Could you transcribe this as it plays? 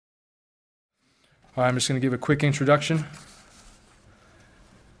All right, I'm just going to give a quick introduction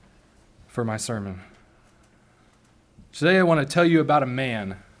for my sermon. Today I want to tell you about a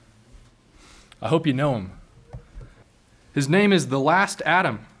man. I hope you know him. His name is the last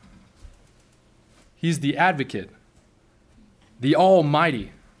Adam. He's the advocate, the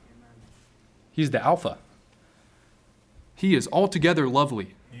Almighty. He's the Alpha. He is altogether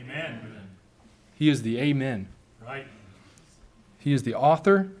lovely. Amen. He is the Amen. Right. He is the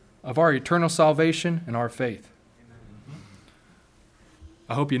author of our eternal salvation and our faith.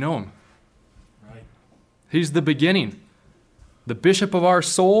 I hope you know him. Right. He's the beginning, the bishop of our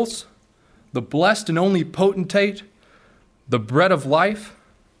souls, the blessed and only potentate, the bread of life,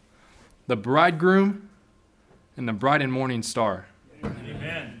 the bridegroom, and the bright and morning star.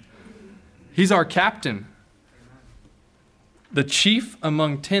 Amen. He's our captain, the chief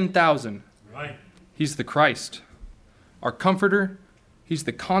among 10,000. Right. He's the Christ, our comforter. He's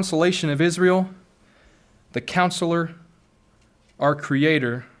the consolation of Israel, the counselor, our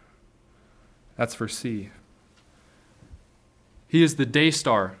creator. That's for C. He is the day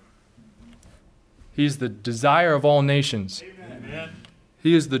star. He is the desire of all nations. Amen.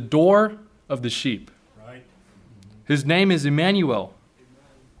 He is the door of the sheep. Right. His name is Emmanuel.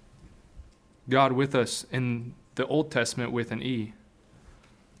 God with us in the Old Testament with an E.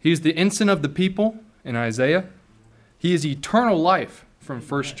 He is the ensign of the people in Isaiah. He is eternal life from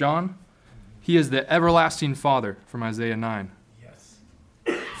 1 John. He is the everlasting Father from Isaiah 9. Yes.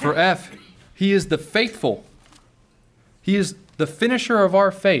 For F, he is the faithful. He is the finisher of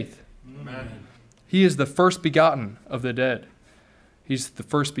our faith. Amen. He is the first begotten of the dead. He's the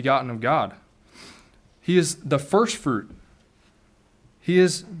first begotten of God. He is the first fruit. He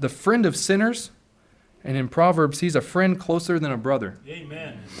is the friend of sinners. And in Proverbs, he's a friend closer than a brother.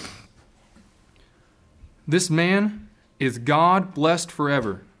 Amen. This man is God blessed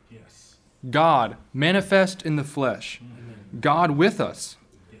forever. Yes. God manifest in the flesh. Amen. God with us.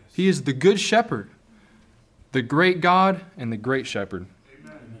 Yes. He is the good shepherd, the great God and the great shepherd.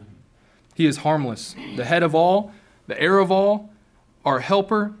 Amen. He is harmless, the head of all, the heir of all, our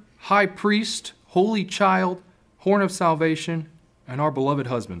helper, high priest, holy child, horn of salvation, and our beloved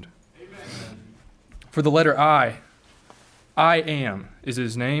husband. Amen. For the letter I am is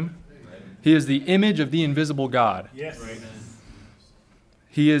his name. He is the image of the invisible God. Yes.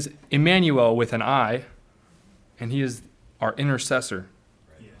 He is Emmanuel with an I, and he is our intercessor.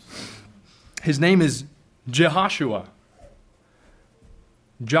 Yes. His name is Jehoshua,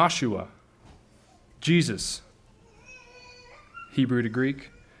 Joshua, Jesus, Hebrew to Greek.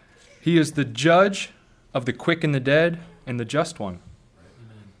 He is the judge of the quick and the dead and the just one.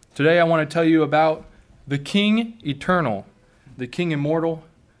 Today I want to tell you about the King eternal, the King immortal,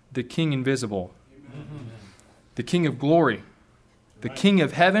 the King invisible, the King of glory, the King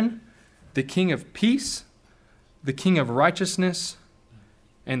of heaven, the King of peace, the King of righteousness,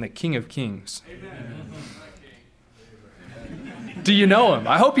 and the King of kings. Do you know him?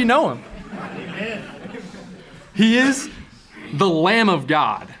 I hope you know him. Amen. He is the Lamb of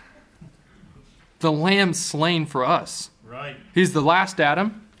God, the Lamb slain for us. Right. He's the last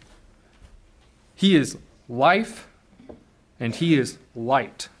Adam. He is life, and he is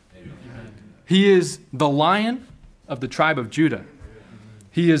light. He is the Lion of the tribe of Judah.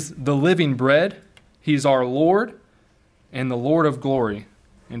 He is the living bread. He is our Lord and the Lord of glory,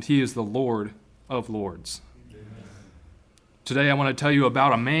 and he is the Lord of lords. Today I want to tell you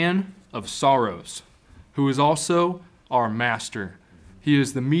about a man of sorrows who is also our master. He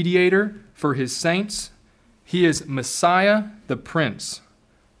is the mediator for his saints. He is Messiah, the Prince,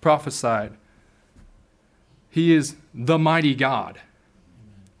 prophesied. He is the mighty God,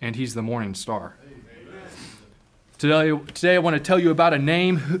 and he's the morning star. Today I want to tell you about a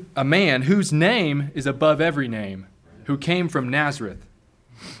man whose name is above every name, who came from Nazareth.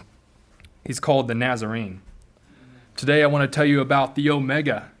 He's called the Nazarene. Today I want to tell you about the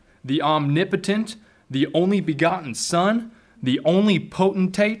Omega, the omnipotent, the only begotten Son, the only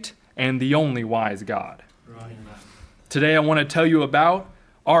potentate, and the only wise God. Right. Today I want to tell you about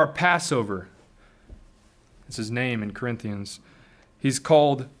our Passover. It's his name in Corinthians. He's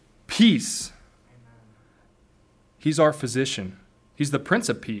called Peace. He's our physician. He's the Prince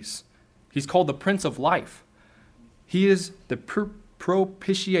of Peace. He's called the Prince of Life. He is the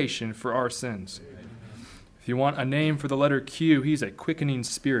propitiation for our sins. If you want a name for the letter Q, he's a quickening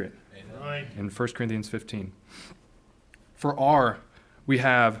spirit. Right. In 1 Corinthians 15. For R, we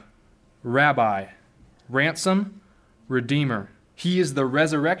have Rabbi, Ransom, Redeemer. He is the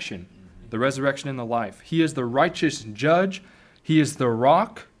resurrection and the life. He is the righteous judge. He is the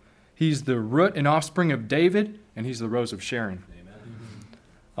rock. He's the root and offspring of David, and he's the rose of Sharon. Amen.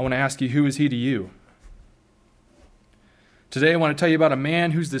 I want to ask you, who is he to you? Today I want to tell you about a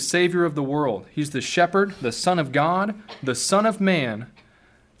man who's the Savior of the world. He's the shepherd, the Son of God, the Son of Man,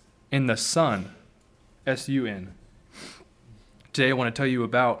 and the Son, S-U-N. Today I want to tell you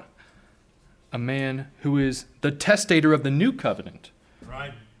about a man who is the testator of the new covenant.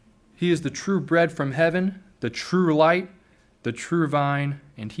 Right. He is the true bread from heaven, the true light, the true vine,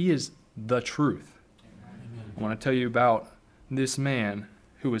 and he is the truth. Amen. I want to tell you about this man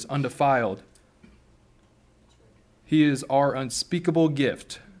who is undefiled. He is our unspeakable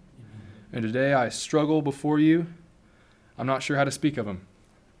gift. And today I struggle before you. I'm not sure how to speak of him,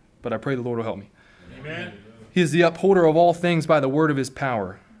 but I pray the Lord will help me. Amen. He is the upholder of all things by the word of his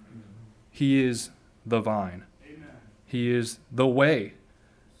power. He is the vine. He is the way.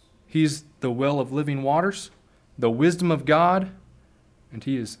 He's the well of living waters, the wisdom of God, and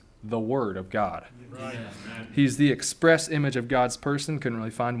he is the word of God. Right. He's the express image of God's person. Couldn't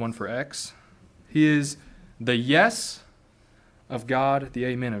really find one for X. He is the yes of God, the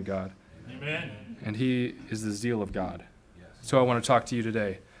amen of God. Amen. And he is the zeal of God. So I want to talk to you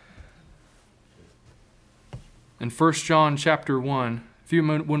today. In 1 John chapter 1, if you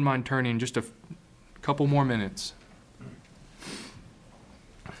wouldn't mind turning just a couple more minutes.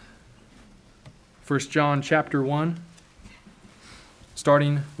 1 John chapter 1,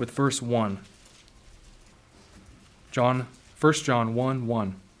 starting with verse 1. 1 John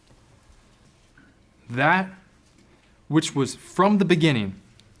 1:1. That which was from the beginning,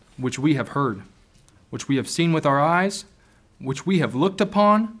 which we have heard, which we have seen with our eyes, which we have looked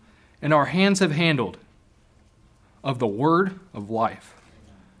upon, and our hands have handled, of the word of life.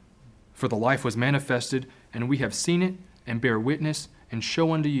 For the life was manifested, and we have seen it, and bear witness, and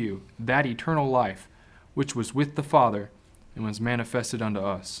show unto you that eternal life, which was with the Father, and was manifested unto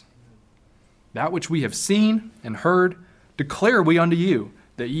us. That which we have seen and heard, declare we unto you,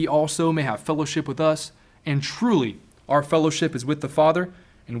 that ye also may have fellowship with us, and truly our fellowship is with the Father,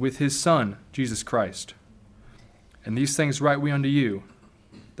 and with his Son, Jesus Christ. And these things write we unto you,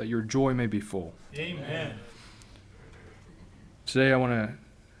 that your joy may be full. Amen. Today I want to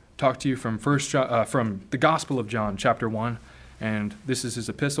talk to you from from the Gospel of John, chapter 1, and this is his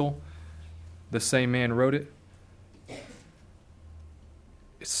epistle. The same man wrote it.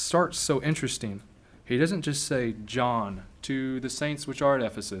 It starts so interesting. He doesn't just say John to the saints which are at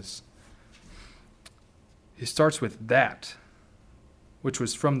Ephesus. He starts with that, which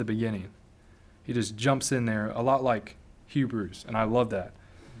was from the beginning. He just jumps in there, a lot like Hebrews, and I love that.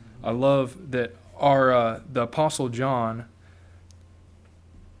 I love that the Apostle John,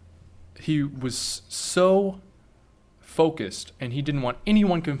 he was so focused, and he didn't want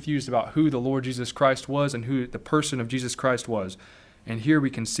anyone confused about who the Lord Jesus Christ was and who the person of Jesus Christ was. And here we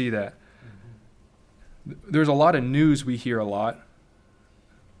can see that. There's a lot of news we hear a lot,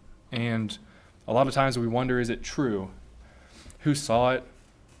 and a lot of times we wonder, is it true? Who saw it?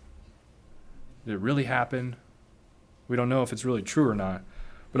 Did it really happen? We don't know if it's really true or not.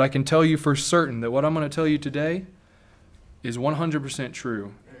 But I can tell you for certain that what I'm going to tell you today is 100%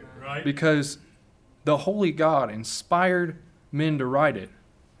 true. Right. Because the Holy God inspired men to write it.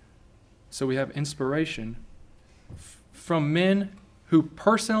 So we have inspiration from men who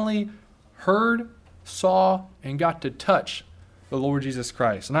personally heard, saw, and got to touch the Lord Jesus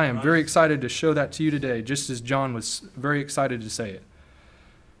Christ. And I am very excited to show that to you today, just as John was very excited to say it.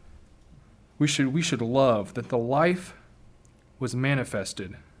 We should love that the life was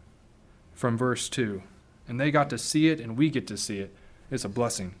manifested from verse 2. And they got to see it, and we get to see it. It's a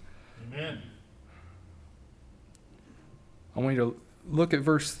blessing. Amen. I want you to look at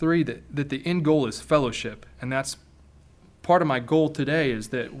verse 3, that the end goal is fellowship. And that's part of my goal today, is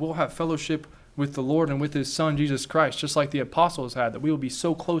that we'll have fellowship with the Lord and with his Son, Jesus Christ, just like the apostles had, that we will be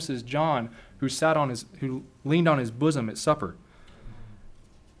so close as John, who leaned on his bosom at supper.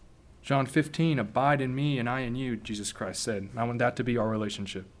 John 15, abide in me and I in you, Jesus Christ said. I want that to be our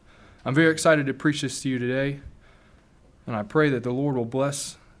relationship. I'm very excited to preach this to you today, and I pray that the Lord will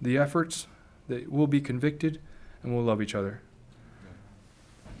bless the efforts, that we'll be convicted, and we'll love each other.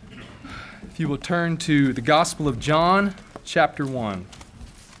 If you will turn to the Gospel of John, chapter 1.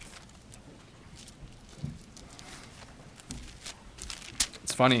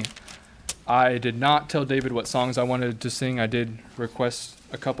 It's funny. I did not tell David what songs I wanted to sing. I did request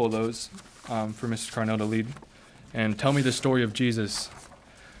a couple of those for Mrs. Carnell to lead. And tell me the story of Jesus.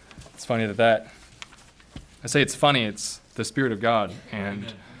 It's funny that I say it's funny, it's the Spirit of God. And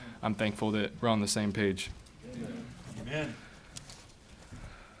Amen. I'm thankful that we're on the same page. Amen.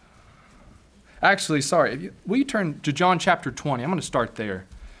 Actually, sorry, will you turn to John chapter 20? I'm going to start there.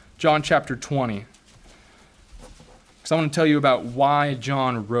 John chapter 20. Because I want to tell you about why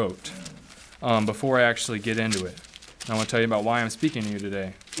John wrote before I actually get into it. I want to tell you about why I'm speaking to you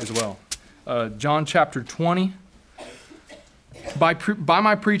today as well. John chapter 20. By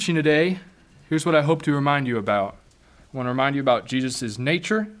my preaching today, here's what I hope to remind you about. I want to remind you about Jesus'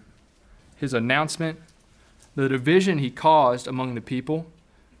 nature, his announcement, the division he caused among the people,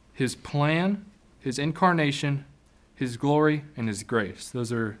 his plan, his incarnation, his glory, and his grace.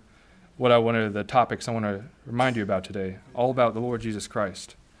 Those are the topics I want to remind you about today, all about the Lord Jesus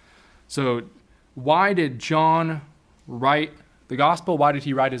Christ. So why did John write the gospel? Why did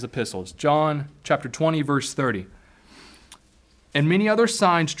he write his epistles? John chapter 20, verse 30. And many other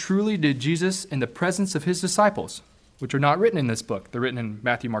signs truly did Jesus in the presence of his disciples, which are not written in this book. They're written in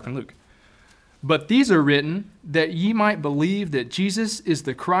Matthew, Mark, and Luke. But these are written that ye might believe that Jesus is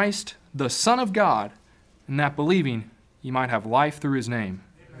the Christ, the Son of God, and that believing ye might have life through his name.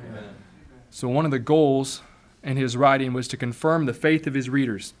 Amen. So one of the goals in his writing was to confirm the faith of his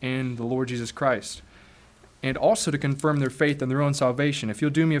readers in the Lord Jesus Christ, and also to confirm their faith in their own salvation. If you'll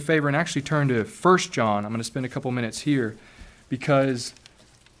do me a favor and actually turn to 1 John, I'm going to spend a couple minutes here, because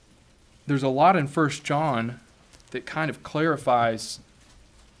there's a lot in 1 John that kind of clarifies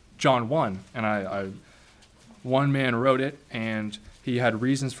John 1. And one man wrote it, and he had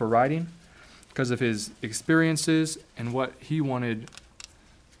reasons for writing because of his experiences and what he wanted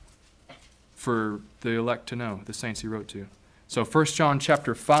for the elect to know, the saints he wrote to. So 1 John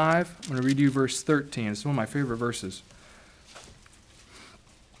chapter 5, I'm going to read you verse 13. It's one of my favorite verses.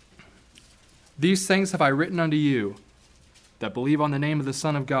 These things have I written unto you that believe on the name of the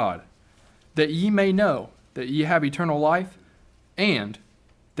Son of God, that ye may know that ye have eternal life, and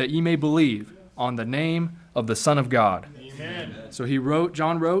that ye may believe on the name of the Son of God. Amen. So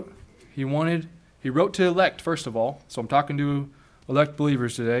John wrote, he wrote to elect, first of all. So I'm talking to elect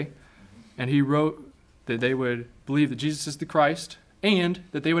believers today. And he wrote that they would believe that Jesus is the Christ, and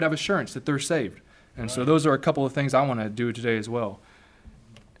that they would have assurance that they're saved. And so those are a couple of things I want to do today as well.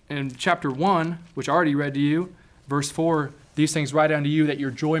 In chapter 1, which I already read to you, verse 4, these things write unto you that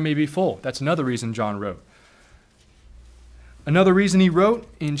your joy may be full. That's another reason John wrote. Another reason he wrote,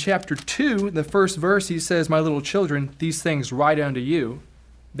 in chapter 2, the first verse, he says, my little children, these things write unto you,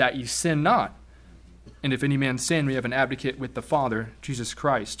 that ye sin not. And if any man sin, we have an advocate with the Father, Jesus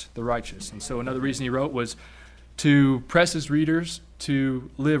Christ, the righteous. And so another reason he wrote was to press his readers to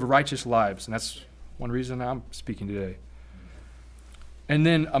live righteous lives. And that's one reason I'm speaking today. And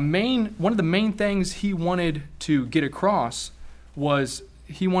then one of the main things he wanted to get across was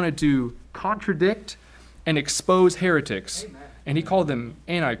he wanted to contradict and expose heretics. Amen. And he called them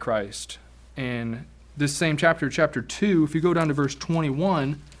Antichrist. And this same chapter 2, if you go down to verse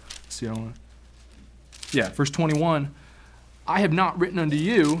 21, verse 21, I have not written unto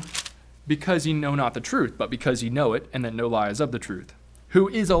you because ye know not the truth, but because ye know it, and that no lie is of the truth. Who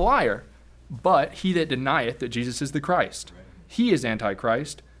is a liar, but he that denieth that Jesus is the Christ. He is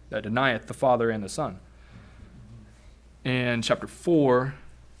Antichrist, that denieth the Father and the Son. And chapter 4,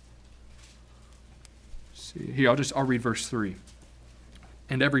 I'll read verse 3.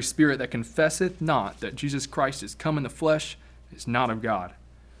 And every spirit that confesseth not that Jesus Christ is come in the flesh is not of God.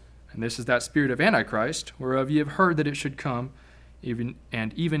 And this is that spirit of Antichrist, whereof ye have heard that it should come, even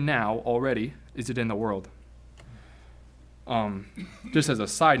now already is it in the world. Just as a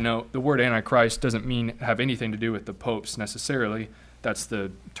side note, the word Antichrist doesn't have anything to do with the popes necessarily. That's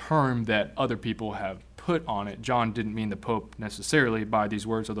the term that other people have put on it. John didn't mean the pope necessarily by these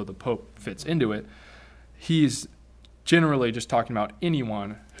words, although the pope fits into it. He's generally just talking about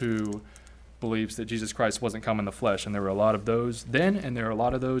anyone who believes that Jesus Christ wasn't come in the flesh, and there were a lot of those then, and there are a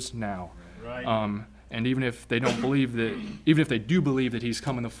lot of those now. Right. And even if they do believe that he's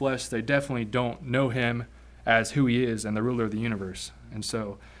come in the flesh, they definitely don't know him as who he is and the ruler of the universe. And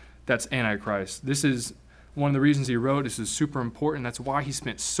so that's Antichrist. This is one of the reasons he wrote. This is super important. That's why he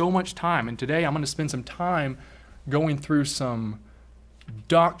spent so much time. And today I'm going to spend some time going through some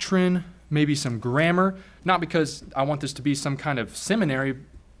doctrine, maybe some grammar, not because I want this to be some kind of seminary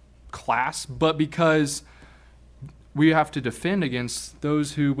class, but because we have to defend against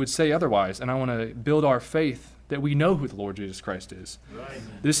those who would say otherwise. And I want to build our faith that we know who the Lord Jesus Christ is. Right.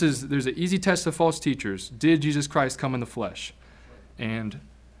 There's an easy test of false teachers. Did Jesus Christ come in the flesh? And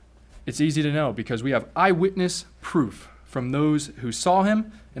it's easy to know because we have eyewitness proof from those who saw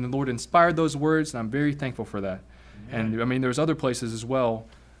him, and the Lord inspired those words, and I'm very thankful for that. Amen. And there's other places as well.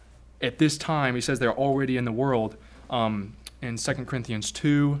 At this time, he says they're already in the world, in 2 Corinthians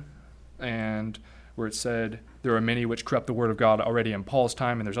 2, and where it said there are many which corrupt the word of God already in Paul's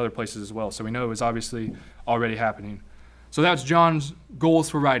time, and there's other places as well. So we know it was obviously already happening. So that's John's goals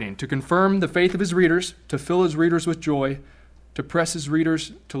for writing: to confirm the faith of his readers, to fill his readers with joy, to press his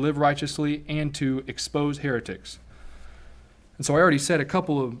readers to live righteously, and to expose heretics. And so I already said a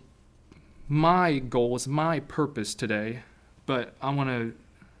couple of my goals, my purpose today, but I want to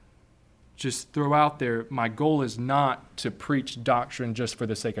just throw out there, my goal is not to preach doctrine just for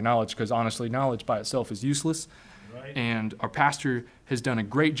the sake of knowledge, because honestly, knowledge by itself is useless. Right. And our pastor has done a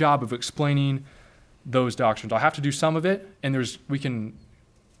great job of explaining those doctrines. I'll have to do some of it, and we can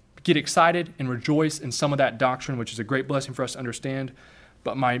get excited and rejoice in some of that doctrine, which is a great blessing for us to understand.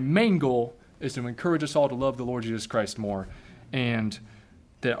 But my main goal is to encourage us all to love the Lord Jesus Christ more, and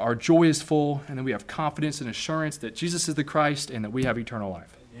that our joy is full, and that we have confidence and assurance that Jesus is the Christ and that we have eternal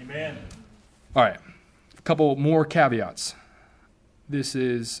life. Amen. All right, a couple more caveats. This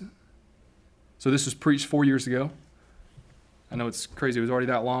was preached 4 years ago. I know it's crazy, it was already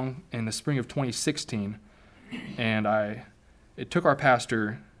that long, in the spring of 2016. And it took our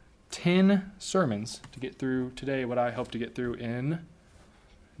pastor 10 sermons to get through today what I hope to get through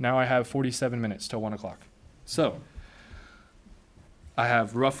now I have 47 minutes till 1 o'clock. So, I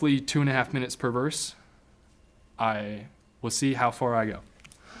have roughly 2.5 minutes per verse. I will see how far I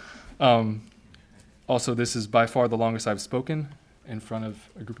go. Also, this is by far the longest I've spoken in front of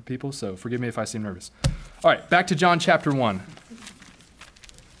a group of people, so forgive me if I seem nervous. All right, back to John chapter 1.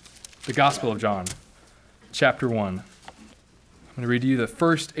 The Gospel of John, chapter 1. I'm going to read you the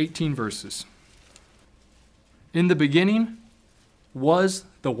first 18 verses. In the beginning was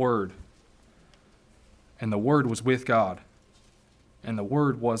the Word, and the Word was with God, and the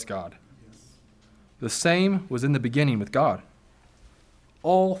Word was God. The same was in the beginning with God.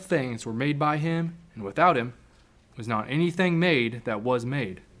 All things were made by him, and without him was not anything made that was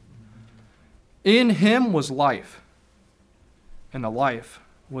made. In him was life, and the life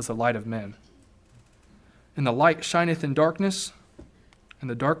was the light of men. And the light shineth in darkness, and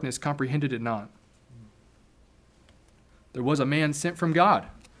the darkness comprehended it not. There was a man sent from God,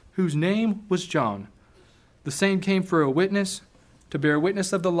 whose name was John. The same came for a witness, to bear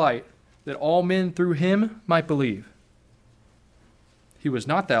witness of the light, that all men through him might believe. He was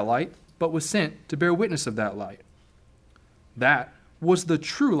not that light, but was sent to bear witness of that light. That was the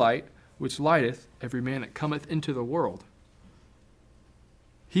true light, which lighteth every man that cometh into the world.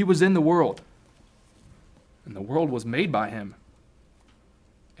 He was in the world, and the world was made by him,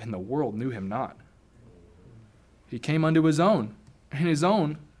 and the world knew him not. He came unto his own, and his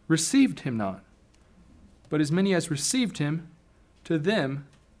own received him not. But as many as received him, to them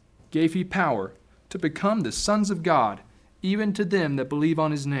gave he power to become the sons of God, even to them that believe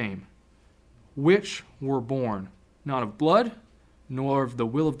on his name, which were born not of blood, nor of the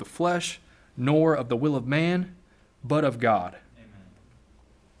will of the flesh, nor of the will of man, but of God. Amen.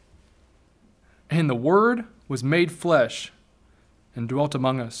 And the Word was made flesh and dwelt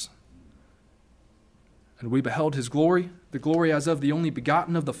among us. And we beheld his glory, the glory as of the only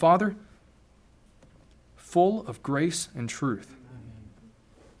begotten of the Father, full of grace and truth.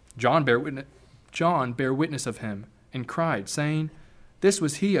 John bare witness of him, and cried, saying, This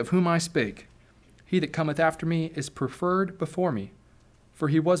was he of whom I spake. He that cometh after me is preferred before me, for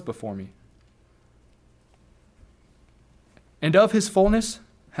he was before me. And of his fullness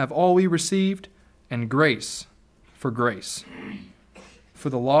have all we received, and grace for grace. For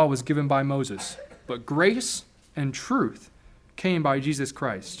the law was given by Moses, but grace and truth came by Jesus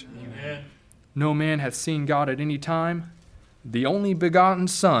Christ. Amen. No man hath seen God at any time. The only begotten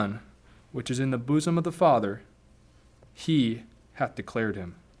Son, which is in the bosom of the Father, he hath declared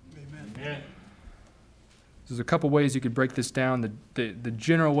him. Amen. There's a couple ways you could break this down. The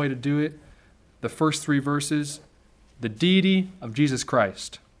general way to do it, the first 3 verses, the deity of Jesus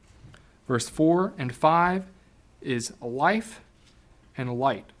Christ. Verse 4 and 5 is life and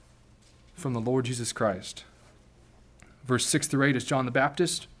light from the Lord Jesus Christ. Verse 6 through 8 is John the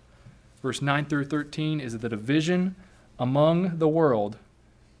Baptist. Verse 9 through 13 is the division among the world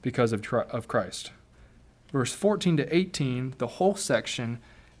because of Christ. Verse 14 to 18, the whole section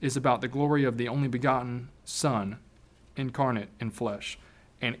is about the glory of the only begotten Son, incarnate in flesh.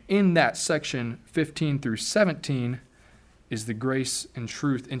 And in that section, 15 through 17, is the grace and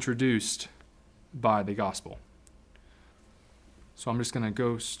truth introduced by the gospel. So I'm just going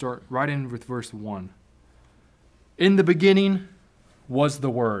to start right in with verse 1. In the beginning was the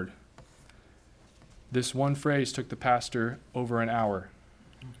Word. This one phrase took the pastor over an hour.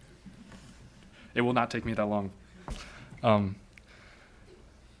 It will not take me that long.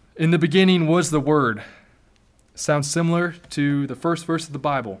 In the beginning was the Word. Sounds similar to the first verse of the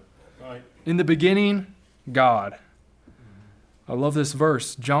Bible. Right. In the beginning, God. I love this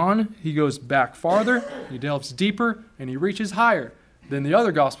verse. John, he goes back farther, he delves deeper, and he reaches higher than the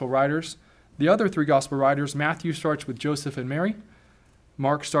other gospel writers. The other 3 gospel writers, Matthew starts with Joseph and Mary.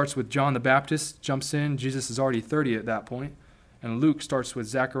 Mark starts with John the Baptist, jumps in. Jesus is already 30 at that point. And Luke starts with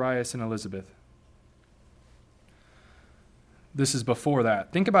Zacharias and Elizabeth. This is before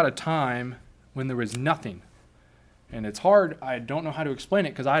that. Think about a time when there was nothing. And it's hard. I don't know how to explain it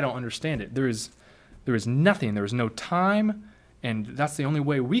because I don't understand it. There is nothing. There was no time. And that's the only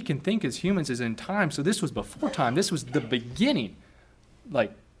way we can think as humans is in time. So this was before time. This was the beginning.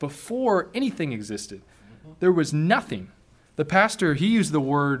 Like before anything existed. There was nothing. The pastor, he used the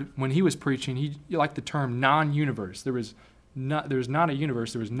word when he was preaching, he liked the term non-universe. There was not a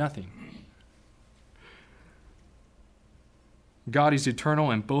universe, there was nothing. God is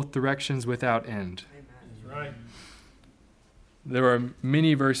eternal in both directions without end. That's right. There are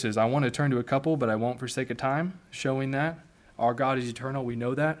many verses. I want to turn to a couple, but I won't for sake of time, showing that. Our God is eternal, we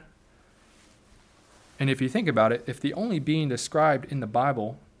know that. And if you think about it, if the only being described in the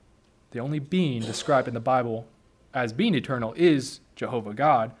Bible as being eternal is Jehovah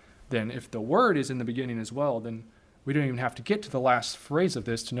God, then if the Word is in the beginning as well, then we don't even have to get to the last phrase of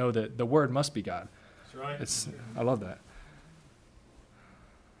this to know that the Word must be God. That's right. I love that.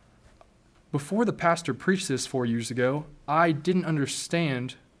 Before the pastor preached this 4 years ago, I didn't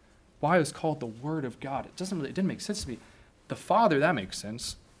understand why it was called the Word of God. It didn't make sense to me. The Father, that makes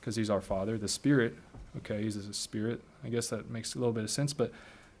sense, because he's our Father. The Spirit, okay, he's a Spirit. I guess that makes a little bit of sense. But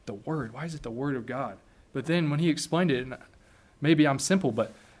the Word, why is it the Word of God? But then when he explained it, and maybe I'm simple,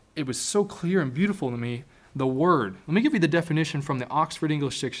 but it was so clear and beautiful to me, the Word. Let me give you the definition from the Oxford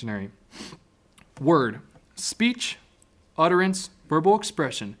English Dictionary. Word, speech, utterance, verbal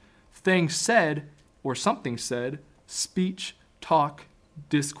expression, thing said or something said, speech, talk,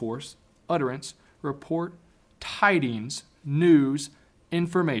 discourse, utterance, report, tidings, news,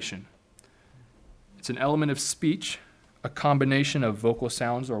 information. It's an element of speech, a combination of vocal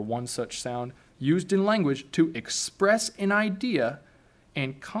sounds or one such sound used in language to express an idea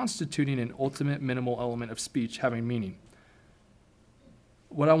and constituting an ultimate minimal element of speech having meaning.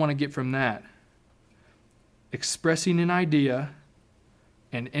 What I want to get from that, expressing an idea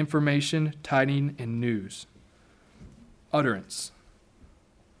and information, tiding, and news. Utterance.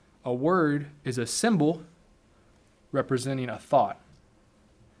 A word is a symbol representing a thought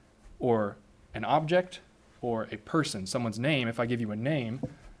or an object or a person, someone's name. If I give you a name,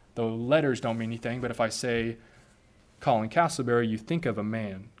 the letters don't mean anything, but if I say Colin Castleberry, you think of a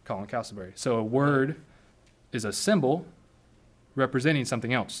man, Colin Castleberry. So a word is a symbol representing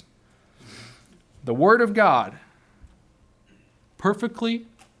something else. The Word of God perfectly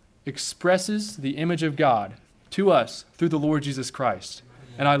expresses the image of God to us through the Lord Jesus Christ.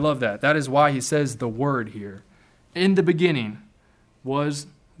 And I love that. That is why he says the Word here. In the beginning was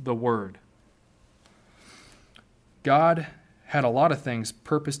the Word. God had a lot of things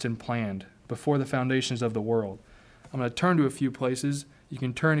purposed and planned before the foundations of the world. I'm going to turn to a few places. You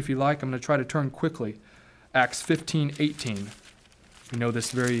can turn if you like. I'm going to try to turn quickly. Acts 15:18.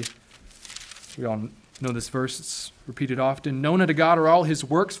 We all know this verse. It's repeated often. Known unto God are all his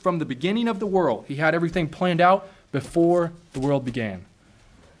works from the beginning of the world. He had everything planned out before the world began.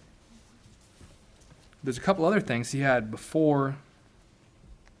 There's a couple other things he had before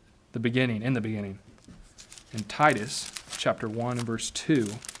the beginning, in the beginning. In Titus chapter 1 and verse 2.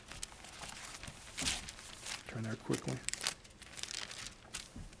 Turn there quickly.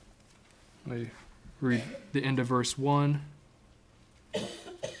 Let me read the end of verse 1.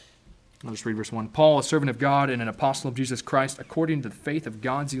 I'll just read verse 1. Paul, a servant of God and an apostle of Jesus Christ, according to the faith of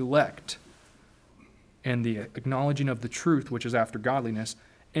God's elect, and the acknowledging of the truth which is after godliness,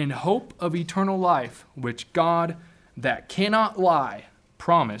 in hope of eternal life, which God, that cannot lie,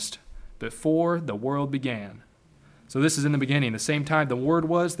 promised before the world began. So this is in the beginning. The same time the Word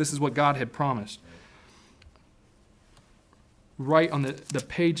was, this is what God had promised. Right on the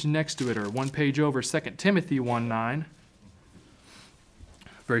page next to it, or one page over, 2 Timothy 1:9.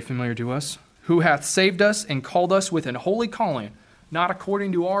 Very familiar to us. Who hath saved us and called us with an holy calling, not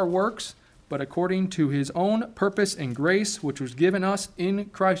according to our works, but according to his own purpose and grace, which was given us in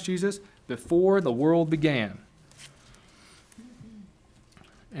Christ Jesus before the world began.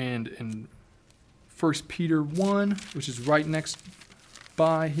 And in 1 Peter 1, which is right next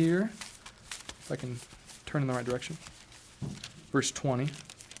by here, if I can turn in the right direction. Verse 20.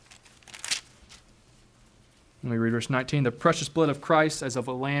 Let me read verse 19. The precious blood of Christ as of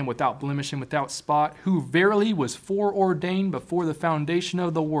a lamb without blemish and without spot, who verily was foreordained before the foundation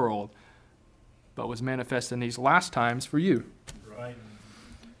of the world, but was manifest in these last times for you. Right.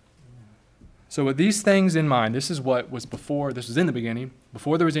 So with these things in mind, this is what was before, this was in the beginning,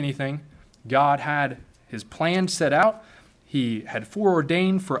 before there was anything. God had his plan set out. He had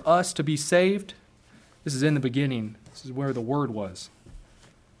foreordained for us to be saved. This is in the beginning. This is where the Word was.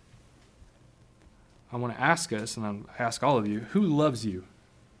 I want to ask us, and I ask all of you, who loves you?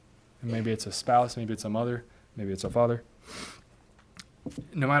 And maybe it's a spouse, maybe it's a mother, maybe it's a father.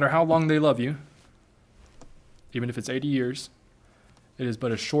 No matter how long they love you, even if it's 80 years, it is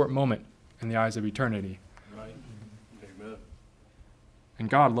but a short moment in the eyes of eternity. Right. Amen. And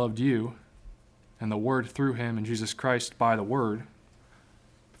God loved you and the Word through him and Jesus Christ by the Word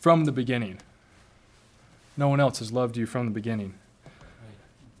from the beginning. No one else has loved you from the beginning.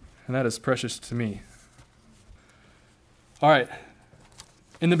 And that is precious to me. All right.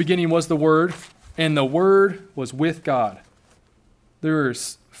 In the beginning was the Word, and the Word was with God. There are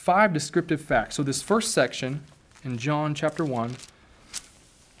 5 descriptive facts. So this first section in John chapter 1,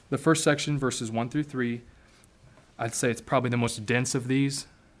 the first section, verses 1 through 3, I'd say it's probably the most dense of these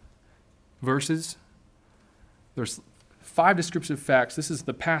verses. There's 5 descriptive facts. This is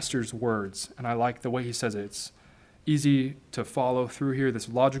the pastor's words, and I like the way he says it. It's easy to follow through here, this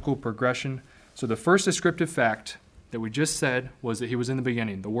logical progression. So the first descriptive fact that we just said was that he was in the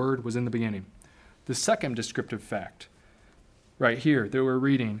beginning. The Word was in the beginning. The second descriptive fact, right here that we're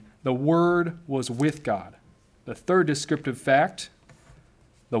reading, the Word was with God. The third descriptive fact,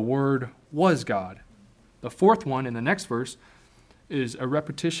 the Word was God. The fourth one in the next verse is a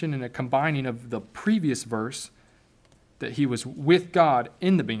repetition and a combining of the previous verse, that he was with God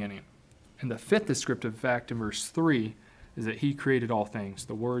in the beginning. And the fifth descriptive fact in verse 3 is that he created all things.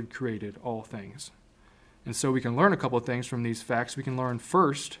 The Word created all things. And so we can learn a couple of things from these facts. We can learn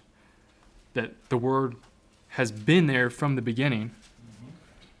first that the Word has been there from the beginning.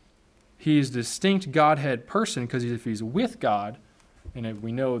 He is a distinct Godhead person because if he's with God, and if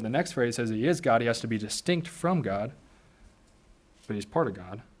we know the next phrase says he is God, he has to be distinct from God, but he's part of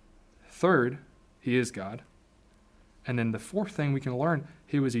God. Third, he is God. And then the fourth thing we can learn,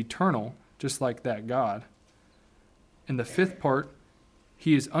 he was eternal, just like that God. And the fifth part,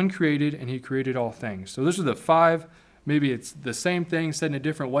 he is uncreated and he created all things. So those are the 5, maybe it's the same thing said in a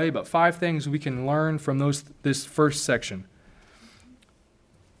different way, but 5 things we can learn from this first section.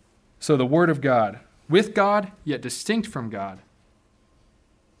 So the Word of God, with God, yet distinct from God.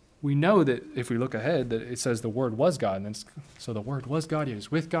 We know that if we look ahead, that it says the Word was God. And so the Word was God, he was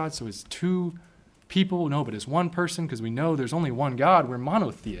with God, so it's 2 people. No, but it's one person because we know there's only one God. We're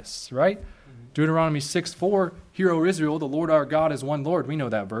monotheists, right? Deuteronomy 6:4, Hear, O Israel, the Lord our God is one Lord. We know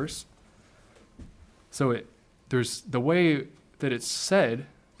that verse. So there's the way that it's said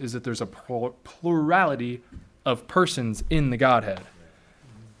is that there's a plurality of persons in the Godhead.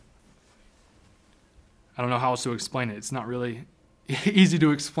 I don't know how else to explain it. It's not really easy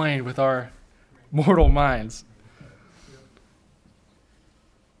to explain with our mortal minds.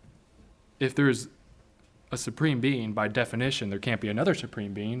 If there's a supreme being, by definition, there can't be another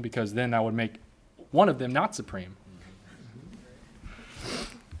supreme being because then that would make one of them not supreme.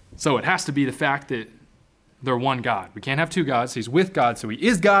 So it has to be the fact that they're one God. We can't have 2 gods. He's with God, so he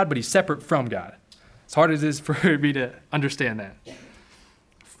is God, but he's separate from God. As hard as it is for me to understand that.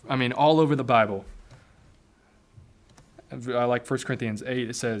 I mean, all over the Bible. I like 1 Corinthians 8.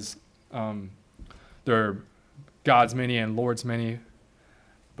 It says there are gods many and lords many,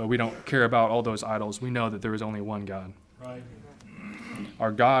 but we don't care about all those idols. We know that there is only one God. Right.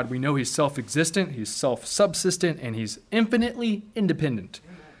 Our God, we know he's self-existent, he's self-subsistent, and he's infinitely independent.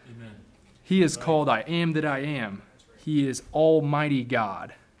 Amen. He is called I am that I am. He is Almighty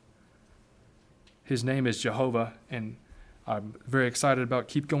God. His name is Jehovah, and I'm very excited about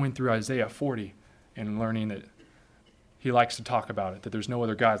keep going through Isaiah 40 and learning that he likes to talk about it, that there's no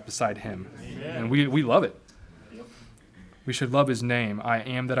other gods beside him. Amen. And we love it. We should love his name. I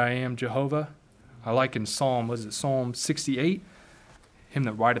am that I am, Jehovah. I like in Psalm 68? Him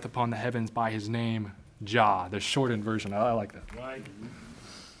that rideth upon the heavens by his name, Jah, the shortened version. I like that. Right.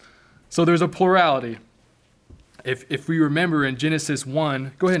 So there's a plurality. If we remember in Genesis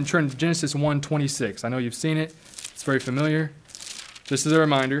 1, go ahead and turn to Genesis 1:26. I know you've seen it. It's very familiar. Just as a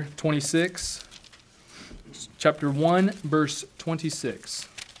reminder, 26, chapter 1, verse 26.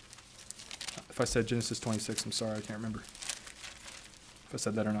 If I said Genesis 26, I'm sorry, I can't remember if I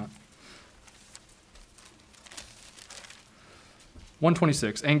said that or not.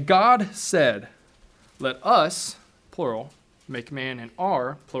 1:26. And God said, let us, plural, make man in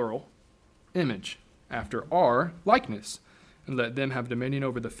our, plural, image, after our likeness, and let them have dominion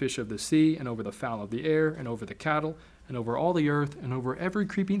over the fish of the sea, and over the fowl of the air, and over the cattle, and over all the earth, and over every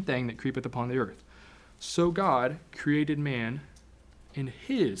creeping thing that creepeth upon the earth. So God created man in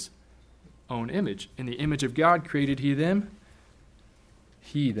his own image. In the image of God created he them.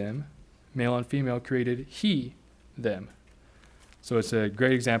 He them. Male and female created he them. So it's a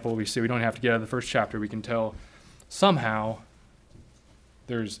great example. We see we don't have to get out of the first chapter. We can tell somehow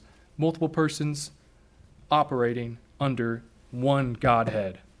there's multiple persons operating under one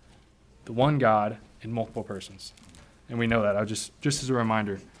Godhead. The one God in multiple persons. And we know that. I'll just as a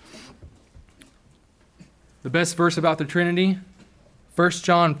reminder. The best verse about the Trinity, 1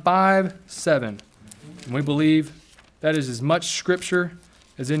 John 5:7. And we believe that is as much scripture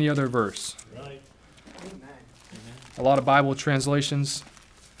as any other verse. Right. A lot of Bible translations,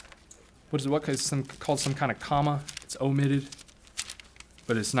 what is called some kind of comma? It's omitted,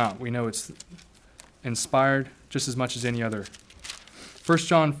 but it's not. We know it's inspired just as much as any other. 1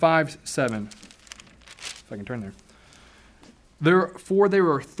 John 5:7. If I can turn there. Therefore there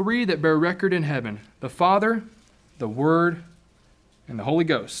are three that bear record in heaven, the Father, the Word, and the Holy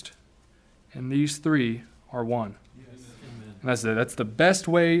Ghost. And these three are one. Yes. And that's the best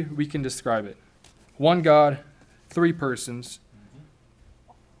way we can describe it. One God, three persons.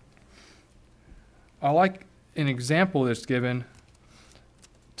 I like an example that's given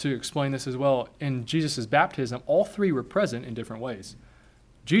to explain this as well. In Jesus' baptism, all three were present in different ways.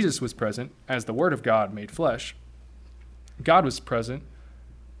 Jesus was present as the Word of God made flesh. God was present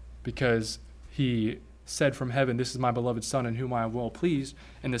because he said from heaven, "This is my beloved Son in whom I am well pleased,"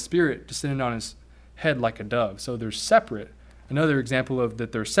 and the Spirit descended on his head like a dove. So they're separate. Another example of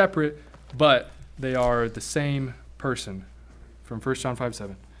that they're separate, but they are the same person from 1 John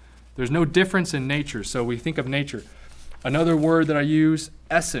 5:7. There's no difference in nature. So we think of nature. Another word that I use,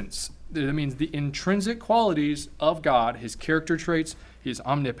 essence. That means the intrinsic qualities of God, his character traits. He is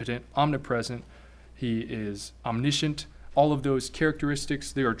omnipotent, omnipresent. He is omniscient. All of those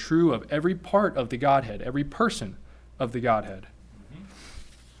characteristics, they are true of every part of the Godhead, every person of the Godhead.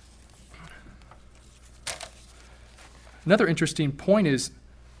 Another interesting point is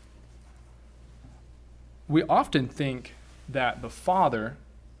we often think that the Father,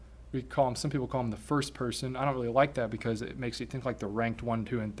 some people call him the first person. I don't really like that because it makes you think like they're ranked 1,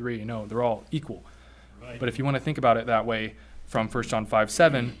 2, and 3. No, they're all equal. Right. But if you want to think about it that way, from 1 John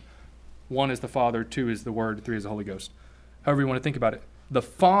 5:7, 1 is the Father, 2 is the Word, 3 is the Holy Ghost. However you want to think about it. The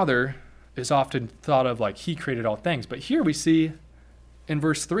Father is often thought of like he created all things. But here we see in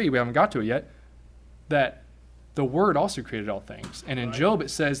verse 3, we haven't got to it yet, that the Word also created all things. And in Job it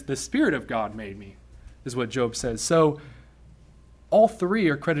says, the Spirit of God made me, is what Job says. So all three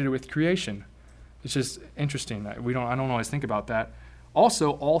are credited with creation. It's just interesting that I don't always think about that.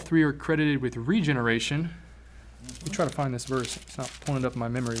 Also, all three are credited with regeneration. Let me try to find this verse. It's not pulling it up in my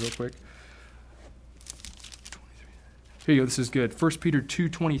memory real quick. Here you go. This is good. 1 Peter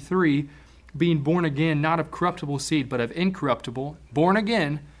 2:23, being born again, not of corruptible seed, but of incorruptible, born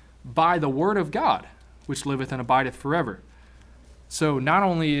again by the word of God, which liveth and abideth forever. So not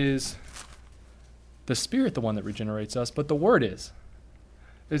only is the Spirit the one that regenerates us, but the Word is.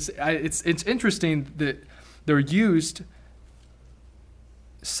 It's interesting that they're used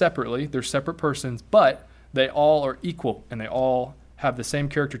separately. They're separate persons, but they all are equal, and they all have the same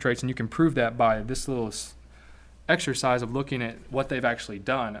character traits, and you can prove that by this little exercise of looking at what they've actually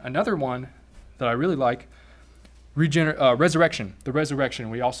done. Another one that I really like, resurrection. The resurrection.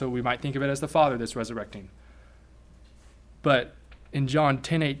 We might think of it as the Father that's resurrecting. But in John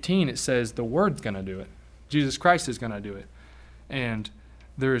 10:18, it says the Word's going to do it. Jesus Christ is going to do it. And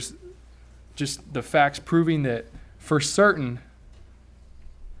there's just the facts proving that for certain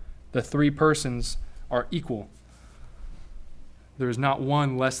the three persons are equal. There is not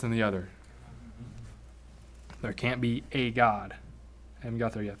one less than the other. There can't be a God. I haven't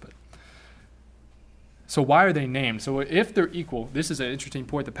got there yet, but. So why are they named? So if they're equal, this is an interesting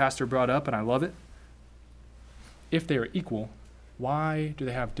point the pastor brought up, and I love it. If they are equal, why do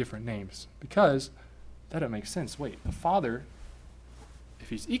they have different names? Because that doesn't make sense. Wait, the Father, if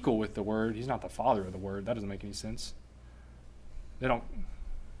he's equal with the Word, he's not the Father of the Word. That doesn't make any sense.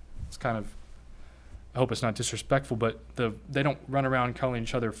 It's kind of, I hope it's not disrespectful, but they don't run around calling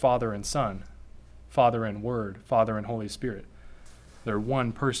each other Father and Son, Father and Word, Father and Holy Spirit. They're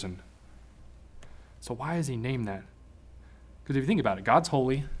one person. So why is he named that? Because if you think about it, God's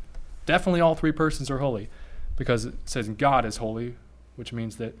holy. Definitely all three persons are holy because it says God is holy, which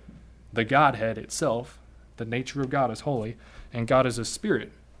means that the Godhead itself, the nature of God is holy, and God is a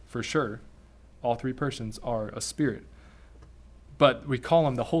spirit for sure. All three persons are a spirit. But we call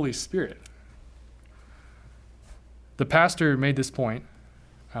him the Holy Spirit. The pastor made this point.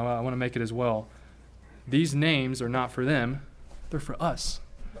 I want to make it as well. These names are not for them. They're for us.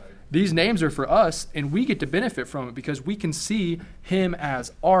 These names are for us, and we get to benefit from it because we can see him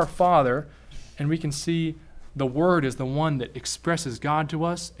as our Father, and we can see the Word as the one that expresses God to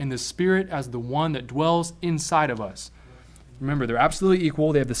us, and the Spirit as the one that dwells inside of us. Remember, they're absolutely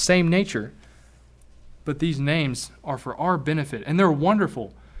equal. They have the same nature, but these names are for our benefit, and they're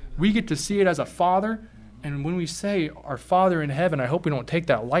wonderful. We get to see it as a Father, And when we say, our Father in heaven, I hope we don't take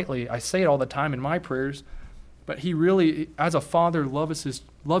that lightly. I say it all the time in my prayers. But he really, as a father loves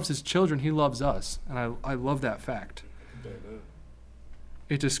his children, he loves us. And I love that fact. Amen.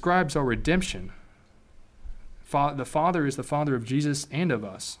 It describes our redemption. The Father is the Father of Jesus and of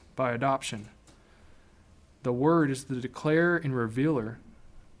us by adoption. The Word is the declarer and revealer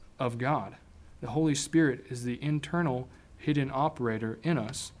of God. The Holy Spirit is the internal hidden operator in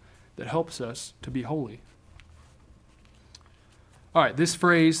us that helps us to be holy. All right, this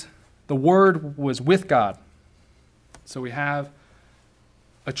phrase, the Word was with God. So we have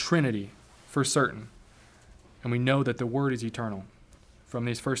a Trinity for certain. And we know that the Word is eternal from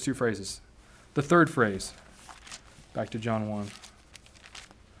these first two phrases. The third phrase, back to John 1.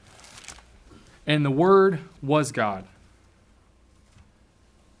 And the Word was God.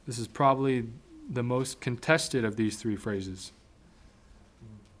 This is probably the most contested of these three phrases.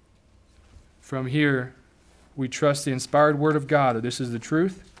 From here, we trust the inspired Word of God that this is the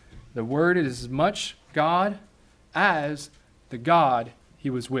truth. The Word is as much God as the God he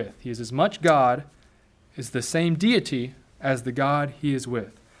was with. He is as much God, is the same deity as the God he is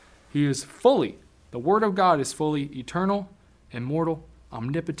with. He is fully, the Word of God is fully eternal, immortal,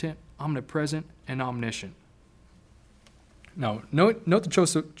 omnipotent, omnipresent, and omniscient. Now, note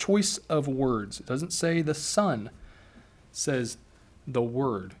the choice of words. It doesn't say the Son. It says the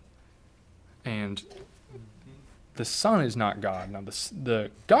Word. And the Son is not God. Now,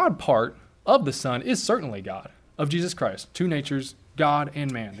 the God part of the Son is certainly God, of Jesus Christ. Two natures, God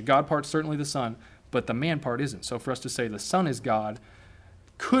and man. The God part's certainly the Son, but the man part isn't. So for us to say the Son is God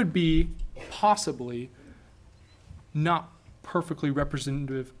could be possibly not perfectly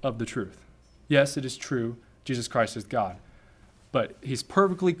representative of the truth. Yes, it is true, Jesus Christ is God. But he's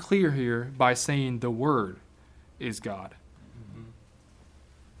perfectly clear here by saying the Word is God. Mm-hmm.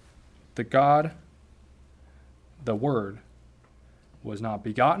 The God, the Word, was not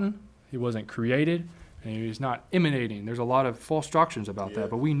begotten, he wasn't created, and he is not emanating. There's a lot of false doctrines about that,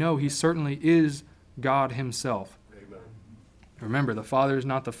 but we know he certainly is God himself. Amen. Remember, the Father is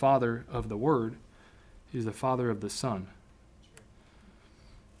not the Father of the Word, he's the Father of the Son.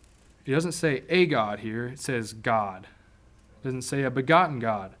 He doesn't say a God here, it says God. It doesn't say a begotten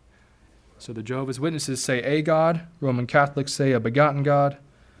God. So the Jehovah's Witnesses say a God, Roman Catholics say a begotten God,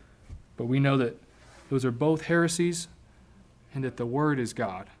 but we know that those are both heresies and that the Word is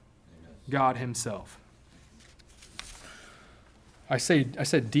God, God himself. I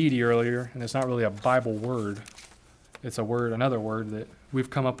said deity earlier, and it's not really a Bible word. It's a word, another word that we've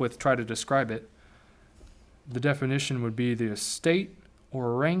come up with to try to describe it. The definition would be the estate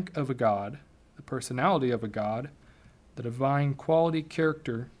or rank of a God, the personality of a God, the divine quality,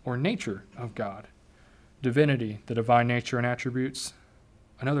 character, or nature of God. Divinity, the divine nature and attributes.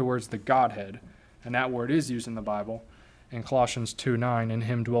 In other words, the Godhead. And that word is used in the Bible. In Colossians 2:9, in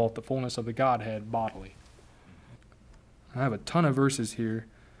him dwelleth the fullness of the Godhead bodily. I have a ton of verses here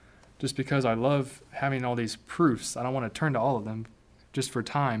just because I love having all these proofs. I don't want to turn to all of them just for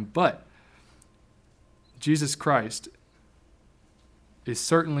time, but Jesus Christ is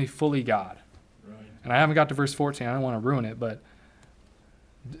certainly fully God. Right. And I haven't got to verse 14. I don't want to ruin it, but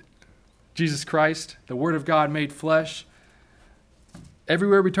Jesus Christ, the Word of God made flesh,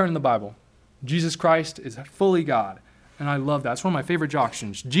 everywhere we turn in the Bible, Jesus Christ is fully God. And I love that. It's one of my favorite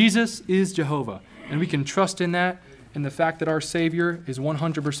doctrines. Jesus is Jehovah. And we can trust in that, in the fact that our Savior is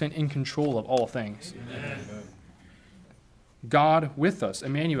 100% in control of all things. Amen. God with us,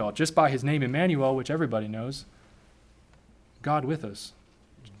 Emmanuel, just by his name Emmanuel, which everybody knows. God with us.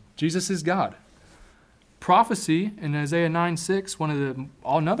 Jesus is God. Prophecy in Isaiah 9:6,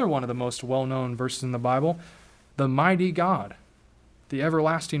 another one of the most well-known verses in the Bible, the mighty God, the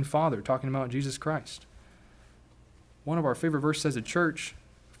everlasting Father, talking about Jesus Christ. One of our favorite verses as a church,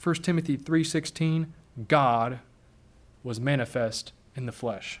 1 Timothy 3:16, God was manifest in the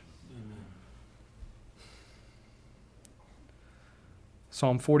flesh. Amen.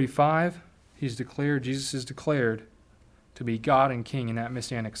 Psalm 45, Jesus is declared to be God and King in that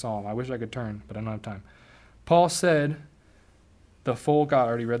messianic psalm. I wish I could turn, but I don't have time. Paul said, the full God, I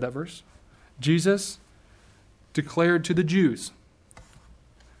already read that verse. Jesus declared to the Jews.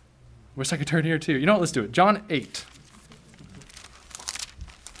 Wish I could turn here too. You know what, let's do it. John 8.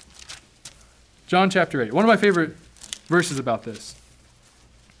 John chapter 8. One of my favorite verses about this.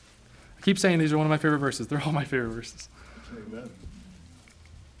 I keep saying these are one of my favorite verses. They're all my favorite verses. Amen.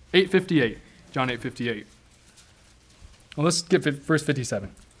 8:58. John 8:58. Well, let's get verse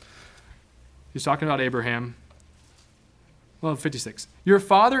 57. He's talking about Abraham. Well, 56. Your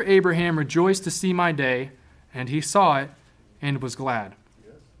father Abraham rejoiced to see my day, and he saw it and was glad.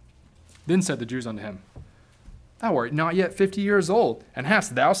 Yes. Then said the Jews unto him, Thou art not yet 50 years old, and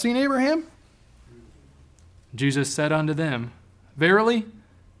hast thou seen Abraham? Jesus said unto them, Verily,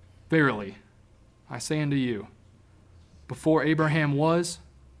 verily, I say unto you, before Abraham was,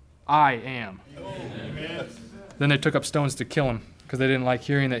 I am. Amen. Then they took up stones to kill him, because they didn't like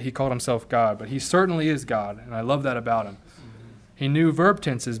hearing that he called himself God. But he certainly is God, and I love that about him. He knew verb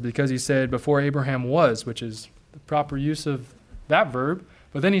tenses because he said, before Abraham was, which is the proper use of that verb.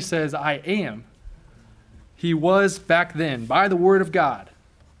 But then he says, I am. He was back then, by the word of God.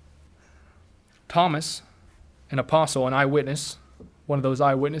 Thomas, an apostle, an eyewitness, one of those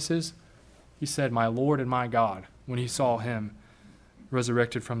eyewitnesses, he said, my Lord and my God, when he saw him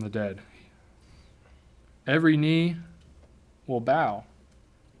resurrected from the dead. Every knee will bow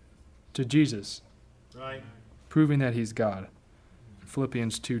to Jesus, Right. proving that he's God.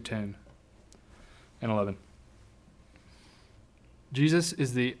 Philippians 2:10 and 11. Jesus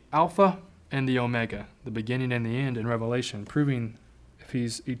is the Alpha and the Omega, the beginning and the end in Revelation, proving if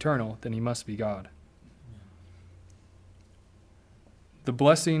he's eternal, then he must be God. The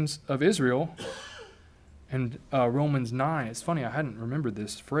blessings of Israel in Romans 9. It's funny, I hadn't remembered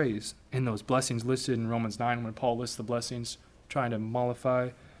this phrase in those blessings listed in Romans 9 when Paul lists the blessings, trying to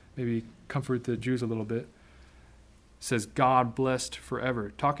mollify, maybe comfort the Jews a little bit. It says, God blessed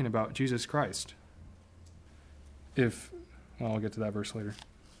forever, talking about Jesus Christ. I'll get to that verse later.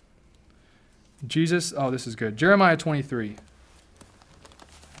 Jesus, this is good. Jeremiah 23.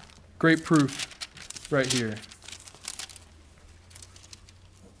 Great proof right here.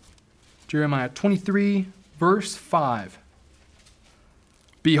 Jeremiah 23, verse 5.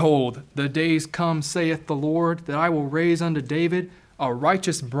 Behold, the days come, saith the Lord, that I will raise unto David a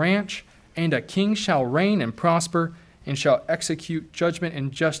righteous branch, and a king shall reign and prosper, and shall execute judgment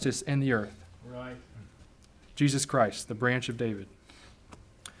and justice in the earth. Right. Jesus Christ, the branch of David.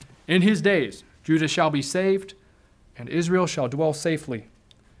 In his days, Judah shall be saved, and Israel shall dwell safely.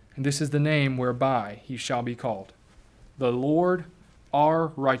 And this is the name whereby he shall be called, the Lord our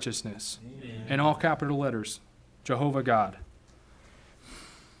righteousness. Amen. In all capital letters, Jehovah God.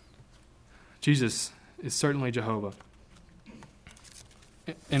 Jesus is certainly Jehovah.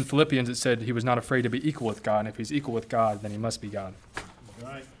 In Philippians it said he was not afraid to be equal with God, and if he's equal with God, then he must be God.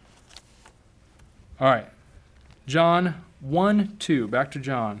 Right. All right. John 1:2. Back to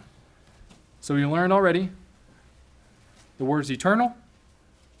John. So we learned already the Word is eternal,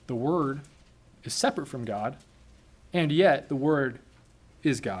 the Word is separate from God, and yet the Word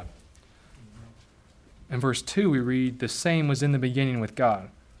is God. In verse 2 we read, the same was in the beginning with God.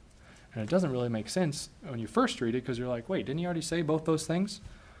 And it doesn't really make sense when you first read it, because you're like, wait, didn't he already say both those things?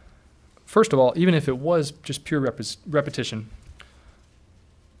 First of all, even if it was just pure repetition,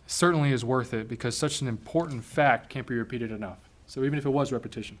 certainly is worth it, because such an important fact can't be repeated enough. So even if it was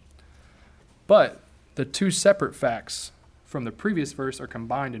repetition. But the two separate facts from the previous verse are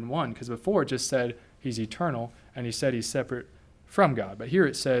combined in one, because before it just said he's eternal, and he said he's separate from God. But here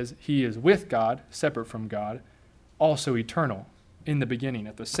it says he is with God, separate from God, also eternal, in the beginning.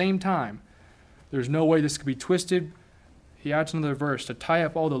 At the same time, there's no way this could be twisted. He adds another verse to tie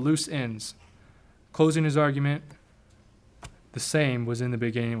up all the loose ends. Closing his argument, the same was in the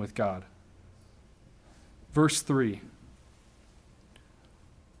beginning with God. Verse 3.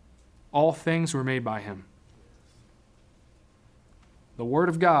 All things were made by him. The Word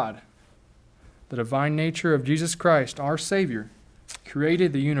of God, the divine nature of Jesus Christ, our Savior,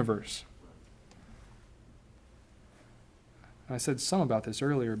 created the universe. I said some about this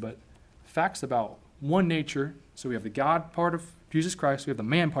earlier, but facts about one nature. So we have the God part of Jesus Christ, we have the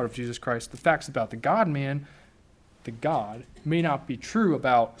man part of Jesus Christ. The facts about the God-man, the God, may not be true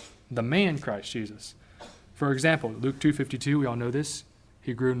about the man Christ Jesus. For example, Luke 2:52, we all know this.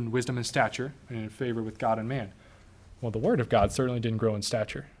 He grew in wisdom and stature and in favor with God and man. Well, the Word of God certainly didn't grow in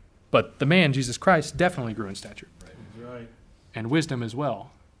stature. But the man, Jesus Christ, definitely grew in stature. Right. And wisdom as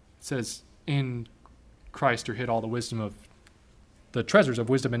well. It says, in Christ are hid all the wisdom of the treasures of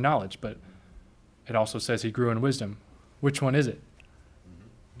wisdom and knowledge, but it also says he grew in wisdom. Which one is it?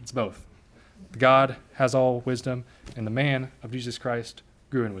 It's both. God has all wisdom, and the man of Jesus Christ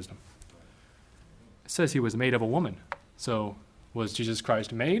grew in wisdom. It says he was made of a woman. So was Jesus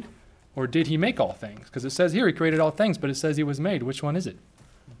Christ made, or did he make all things? Because it says here he created all things, but it says he was made. Which one is it?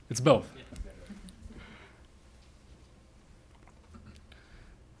 It's both.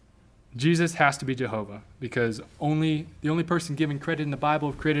 Jesus has to be Jehovah, because the only person given credit in the Bible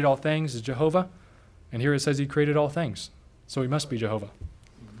of created all things is Jehovah, and here it says he created all things, so he must be Jehovah.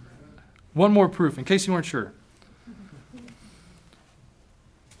 One more proof, in case you weren't sure.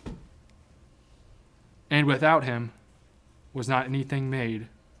 And without him was not anything made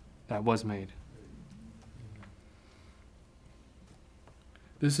that was made.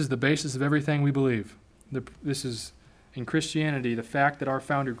 This is the basis of everything we believe. This is, in Christianity, the fact that our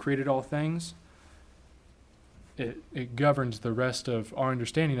founder created all things, it governs the rest of our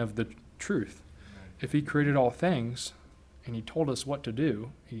understanding of the truth. If he created all things, and he told us what to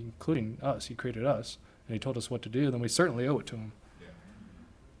do, including us, he created us, and he told us what to do, then we certainly owe it to him. Yeah.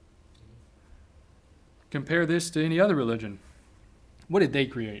 Compare this to any other religion. What did they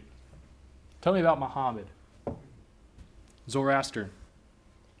create? Tell me about Muhammad, Zoroaster,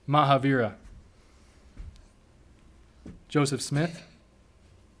 Mahavira, Joseph Smith,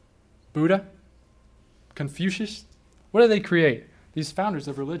 Buddha, Confucius. What did they create? These founders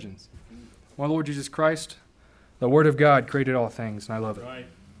of religions. My Lord Jesus Christ, the Word of God, created all things, and I love it. Right.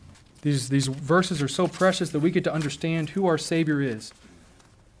 These verses are so precious that we get to understand who our Savior is.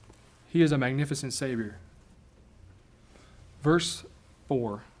 He is a magnificent Savior. Verse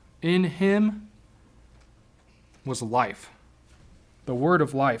 4. In him was life. The word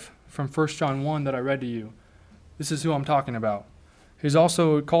of life from 1 John 1 that I read to you. This is who I'm talking about. He's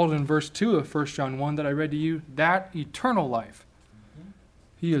also called in verse 2 of 1 John 1 that I read to you, that eternal life.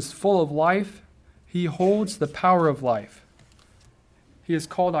 He is full of life. He holds the power of life. He is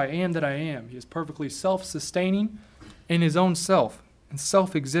called I am that I am. He is perfectly self-sustaining in his own self and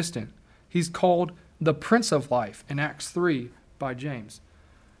self-existent. He's called the Prince of Life in Acts 3 by James.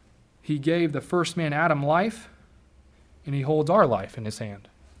 He gave the first man Adam life, and he holds our life in his hand.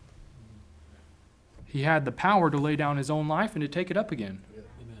 He had the power to lay down his own life and to take it up again.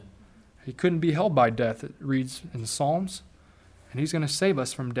 Amen. He couldn't be held by death, it reads in Psalms. And he's going to save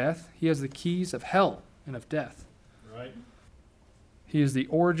us from death. He has the keys of hell and of death. Right. He is the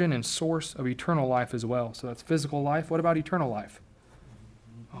origin and source of eternal life as well. So that's physical life. What about eternal life?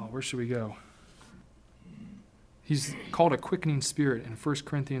 Oh, where should we go? He's called a quickening spirit in 1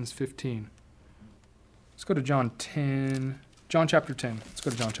 Corinthians 15. Let's go to John chapter 10. Let's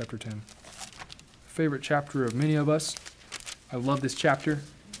go to John chapter 10. Favorite chapter of many of us. I love this chapter.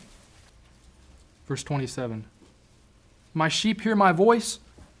 Verse 27. My sheep hear my voice,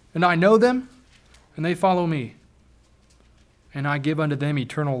 and I know them, and they follow me. And I give unto them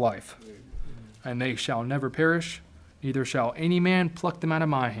eternal life, and they shall never perish, neither shall any man pluck them out of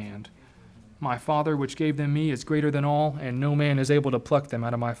my hand. My Father which gave them me is greater than all, and no man is able to pluck them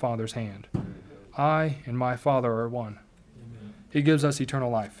out of my Father's hand. I and my Father are one. Amen. He gives us eternal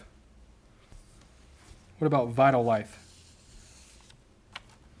life. What about vital life?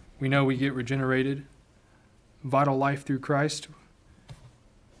 We know we get regenerated. Vital life through Christ.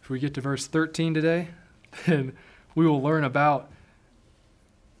 If we get to verse 13 today, then we will learn about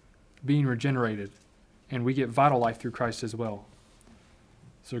being regenerated. And we get vital life through Christ as well.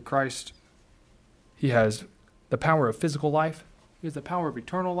 So Christ, he has the power of physical life. He has the power of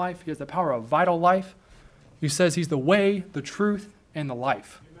eternal life. He has the power of vital life. He says he's the way, the truth, and the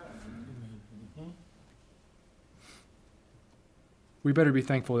life. We better be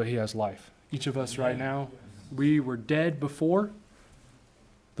thankful that he has life. Each of us right now, we were dead before.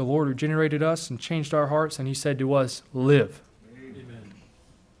 The Lord regenerated us and changed our hearts, and he said to us, live. Amen.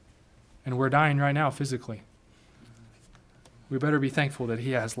 And we're dying right now physically. We better be thankful that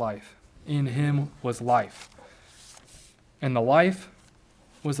he has life. In him was life. And the life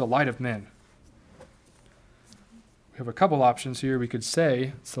was the light of men. We have a couple options here. We could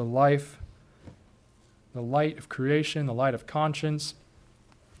say it's the life, the light of creation, the light of conscience.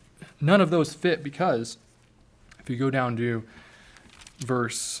 None of those fit because if you go down to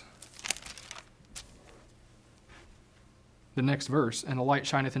the next verse, and the light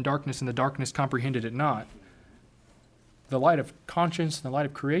shineth in darkness, and the darkness comprehended it not. The light of conscience and the light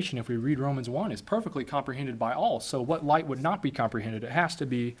of creation, if we read Romans 1, is perfectly comprehended by all. So what light would not be comprehended? It has to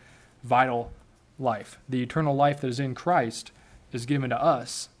be vital life. The eternal life that is in Christ is given to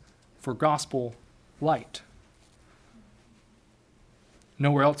us for gospel light.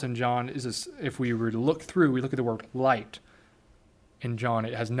 Nowhere else in John is this, if we were to look through, we look at the word light. In John,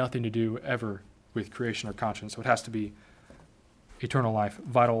 it has nothing to do ever with creation or conscience. So it has to be eternal life,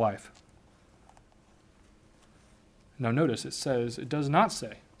 vital life. Now notice it does not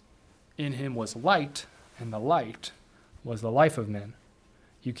say, in him was light, and the light was the life of men.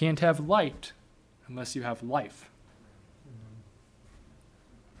 You can't have light unless you have life.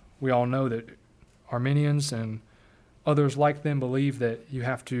 We all know that Arminians and others like them believe that you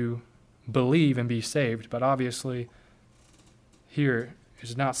have to believe and be saved, but obviously here it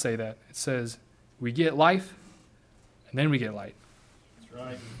does not say that. It says we get life and then we get light. That's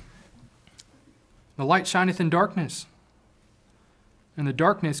right. The light shineth in darkness, and the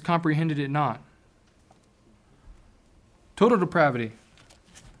darkness comprehended it not. Total depravity.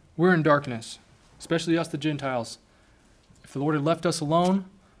 We're in darkness, especially us the Gentiles. If the Lord had left us alone,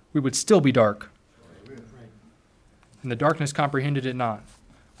 we would still be dark. And the darkness comprehended it not.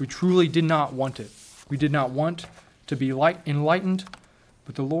 We truly did not want it. We did not want to be enlightened,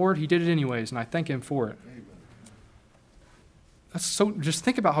 but the Lord, He did it anyways, and I thank Him for it. Just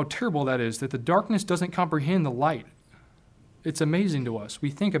think about how terrible that is, that the darkness doesn't comprehend the light. It's amazing to us. We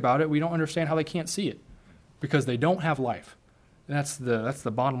think about it, we don't understand how they can't see it, because they don't have life. And that's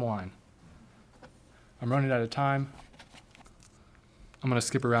the bottom line. I'm running out of time. I'm going to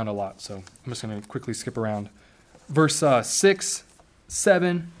skip around a lot, so I'm just going to quickly skip around. Verse 6,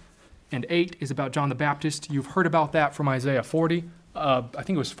 7, and 8 is about John the Baptist. You've heard about that from Isaiah 40. I think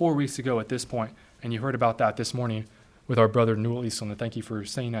it was 4 weeks ago at this point, and you heard about that this morning with our brother Newell Eastland. Thank you for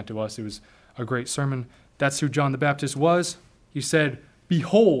saying that to us. It was a great sermon. That's who John the Baptist was. He said,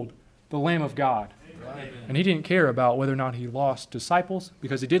 "Behold, the Lamb of God." Amen. And he didn't care about whether or not he lost disciples,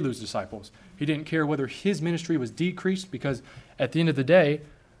 because he did lose disciples. He didn't care whether his ministry was decreased, because at the end of the day,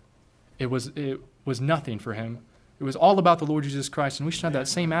 it was nothing for him. It was all about the Lord Jesus Christ, and we should have that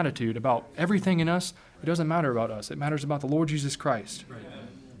same attitude about everything in us. It doesn't matter about us. It matters about the Lord Jesus Christ.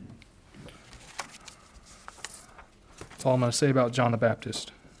 That's all I'm going to say about John the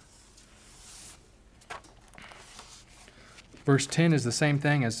Baptist. Verse 10 is the same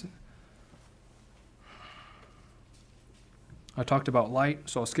thing as I talked about light,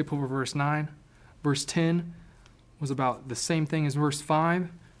 so I'll skip over verse 9. Verse 10 was about the same thing as verse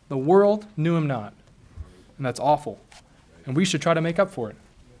 5. The world knew Him not. And that's awful. And we should try to make up for it.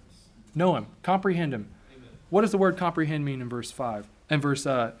 Know Him. Comprehend Him. What does the word comprehend mean in verse 5? And verse,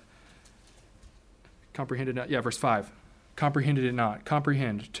 comprehended not. Yeah, verse 5. Comprehended it not.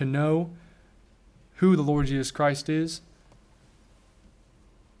 Comprehend. To know who the Lord Jesus Christ is.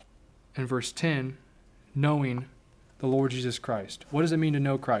 And verse 10, knowing the Lord Jesus Christ. What does it mean to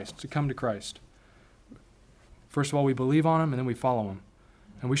know Christ? To come to Christ. First of all, we believe on Him, and then we follow Him.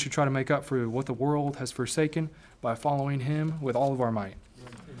 And we should try to make up for what the world has forsaken by following Him with all of our might.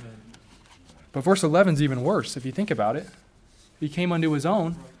 Amen. But verse 11 is even worse, if you think about it. He came unto His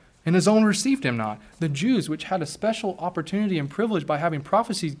own, and His own received Him not. The Jews, which had a special opportunity and privilege by having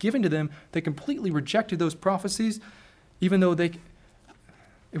prophecies given to them, they completely rejected those prophecies, even though it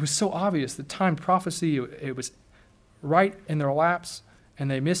was so obvious. The timed prophecy, it was right in their laps, and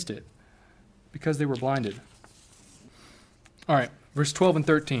they missed it because they were blinded. All right, verse 12 and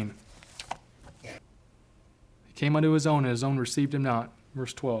 13. He came unto His own, and His own received Him not.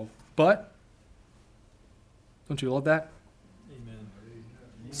 Verse 12. But, don't you love that? Amen.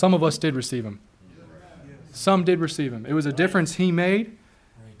 Some of us did receive Him. Some did receive Him. It was a difference He made,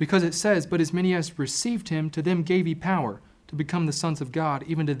 because it says, "But as many as received Him, to them gave He power to become the sons of God,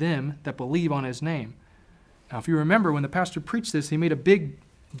 even to them that believe on His name." Now, if you remember, when the pastor preached this, he made a big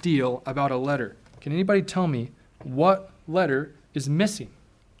deal about a letter. Can anybody tell me what letter is missing?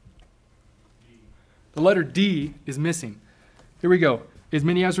 The letter D is missing. Here we go. As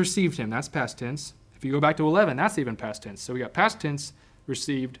many as received Him. That's past tense. If you go back to 11, that's even past tense. So we got past tense,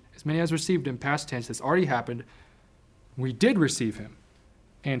 received. As many as received Him, past tense. That's already happened. We did receive Him.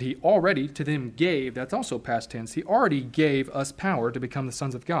 And He already to them gave. That's also past tense. He already gave us power to become the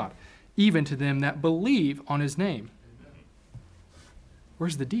sons of God, even to them that believe on His name.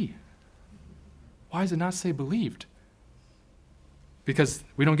 Where's the D? Why does it not say believed? Because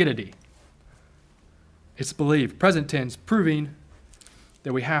we don't get a D. It's believed. Present tense, proving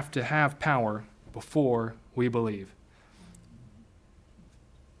that we have to have power before we believe.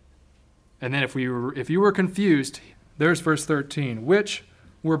 And then if you were confused, there's verse 13, which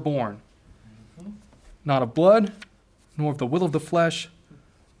were born, not of blood, nor of the will of the flesh,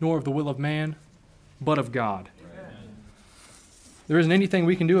 nor of the will of man, but of God. Amen. There isn't anything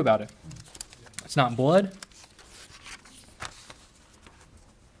we can do about it. It's not blood.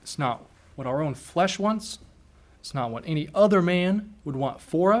 It's not what our own flesh wants. It's not what any other man would want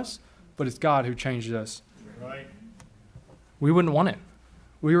for us, but it's God who changed us. Right. We wouldn't want it.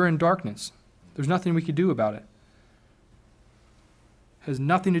 We were in darkness. There's nothing we could do about it. It has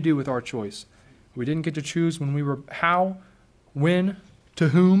nothing to do with our choice. We didn't get to choose how, when, to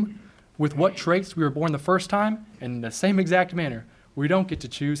whom, with what traits we were born the first time, and in the same exact manner. We don't get to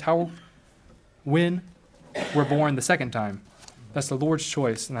choose how, when we're born the second time. That's the Lord's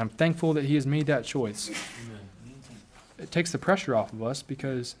choice, and I'm thankful that He has made that choice. Amen. It takes the pressure off of us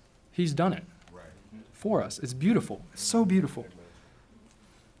because He's done it for us. It's beautiful. It's so beautiful.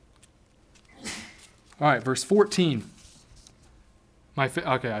 All right, verse 14.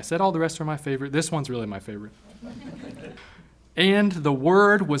 Okay, I said all the rest are my favorite. This one's really my favorite. And the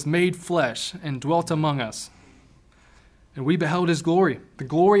Word was made flesh and dwelt among us. And we beheld His glory, the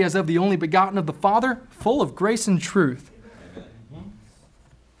glory as of the only begotten of the Father, full of grace and truth.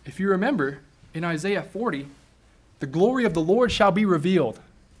 If you remember, in Isaiah 40, the glory of the Lord shall be revealed.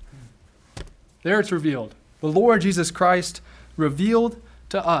 There it's revealed. The Lord Jesus Christ revealed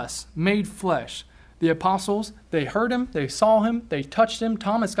to us, made flesh. The apostles, they heard him, they saw him, they touched him.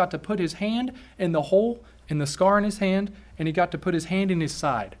 Thomas got to put his hand in the hole, in the scar in his hand, and he got to put his hand in his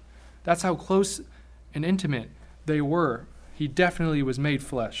side. That's how close and intimate they were. He definitely was made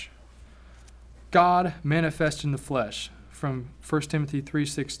flesh. God manifest in the flesh, from 1 Timothy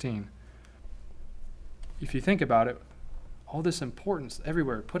 3:16. If you think about it, all this importance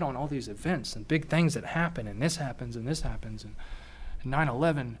everywhere, put on all these events and big things that happen, and this happens, and this happens, and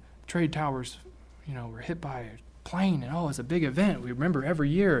 9/11, trade towers, were hit by a plane, and it's a big event. We remember every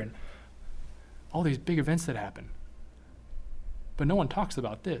year, and all these big events that happen. But no one talks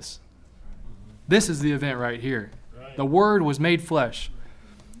about this. This is the event right here. Right. The Word was made flesh,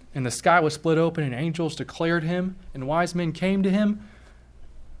 and the sky was split open, and angels declared him, and wise men came to him.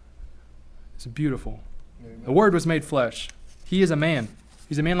 It's beautiful. Amen. The Word was made flesh. He is a man.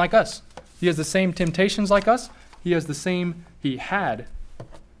 He's a man like us. He has the same temptations like us. He had the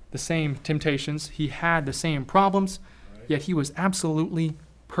same temptations. He had the same problems, Right. yet he was absolutely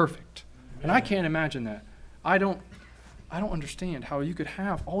perfect. And I can't imagine that. I don't understand how you could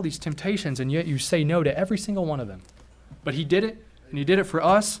have all these temptations and yet you say no to every single one of them. But he did it, and he did it for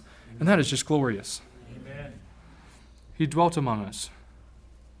us, and that is just glorious. Amen. He dwelt among us.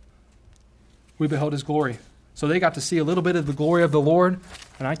 We beheld his glory. So they got to see a little bit of the glory of the Lord,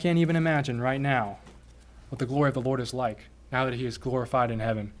 and I can't even imagine right now what the glory of the Lord is like now that he is glorified in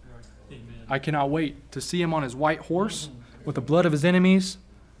heaven. Amen. I cannot wait to see him on his white horse with the blood of his enemies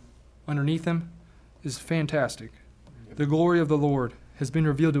underneath him. Is fantastic. The glory of the Lord has been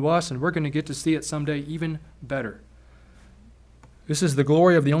revealed to us, and we're going to get to see it someday even better. This is the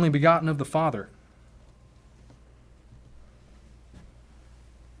glory of the only begotten of the Father.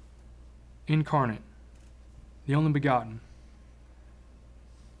 Incarnate, the only begotten,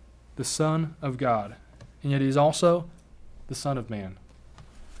 the Son of God, and yet he's also the Son of Man.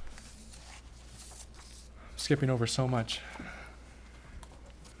 I'm skipping over so much.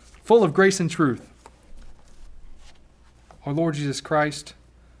 Full of grace and truth. Our Lord Jesus Christ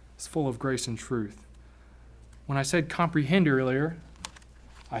is full of grace and truth. When I said comprehend earlier,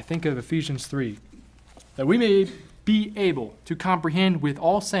 I think of Ephesians 3, that we may be able to comprehend with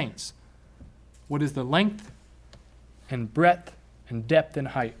all saints what is the length and breadth and depth and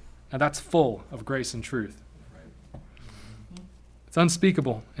height. Now that's full of grace and truth. It's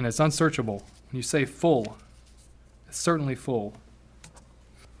unspeakable and it's unsearchable. When you say full, it's certainly full.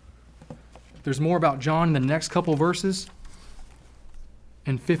 There's more about John in the next couple verses.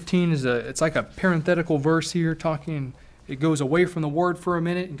 And 15 it's like a parenthetical verse here talking. It goes away from the Word for a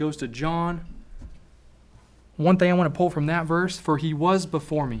minute and goes to John. One thing I want to pull from that verse, for he was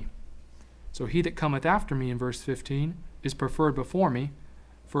before me. So he that cometh after me in verse 15 is preferred before me,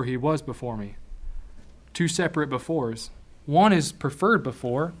 for he was before me. Two separate befores. One is preferred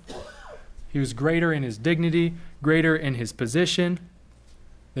before. He was greater in his dignity, greater in his position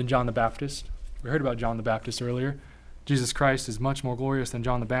than John the Baptist. We heard about John the Baptist earlier. Jesus Christ is much more glorious than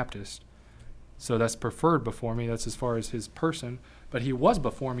John the Baptist. So that's preferred before me. That's as far as his person. But he was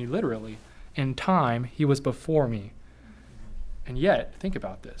before me literally. In time, he was before me. And yet, think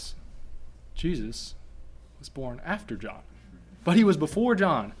about this. Jesus was born after John. But he was before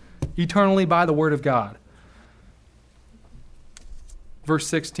John, eternally by the word of God. Verse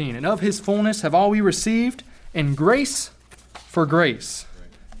 16, and of his fullness have all we received, and grace for grace.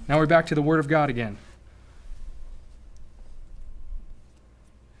 Now we're back to the word of God again.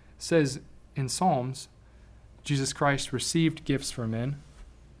 It says in Psalms, Jesus Christ received gifts from men.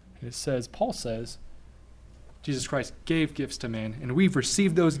 And it says, Paul says, Jesus Christ gave gifts to men, and we've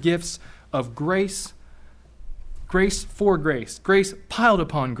received those gifts of grace, grace for grace, grace piled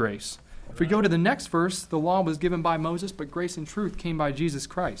upon grace. If we go to the next verse, the law was given by Moses, but grace and truth came by Jesus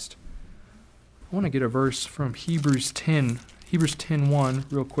Christ. I want to get a verse from Hebrews 10:1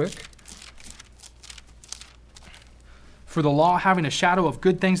 real quick. For the law, having a shadow of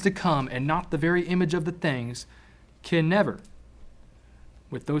good things to come, and not the very image of the things, can never,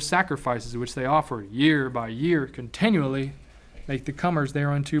 with those sacrifices which they offer year by year continually, make the comers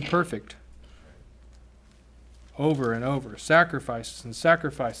thereunto perfect. Over and over,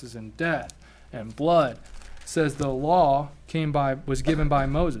 sacrifices and death and blood. It says the law was given by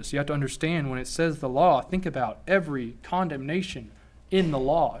Moses. You have to understand when it says the law, think about every condemnation in the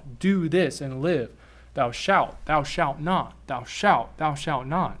law. Do this and live. Thou shalt not. Thou shalt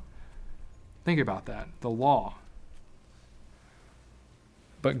not. Think about that, the law.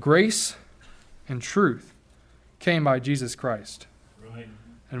 But grace and truth came by Jesus Christ. Right.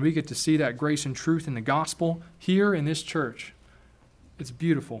 And we get to see that grace and truth in the gospel here in this church. It's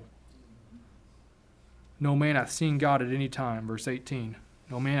beautiful. No man hath seen God at any time, verse 18.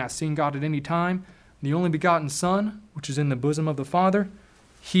 No man hath seen God at any time. The only begotten Son, which is in the bosom of the Father,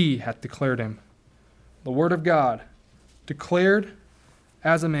 he hath declared him. The Word of God, declared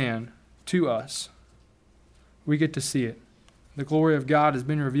as a man to us. We get to see it. The glory of God has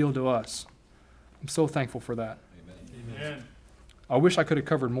been revealed to us. I'm so thankful for that. Amen. I wish I could have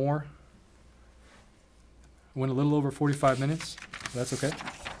covered more. I went a little over 45 minutes. That's okay.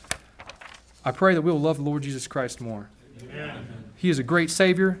 I pray that we'll love the Lord Jesus Christ more. Amen. He is a great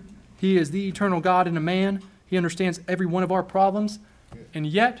Savior. He is the eternal God in a man. He understands every one of our problems. And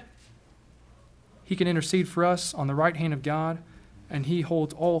yet, He can intercede for us on the right hand of God, and He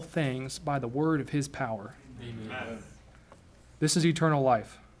holds all things by the word of His power. Amen. This is eternal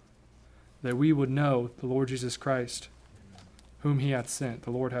life, that we would know the Lord Jesus Christ, whom He hath sent,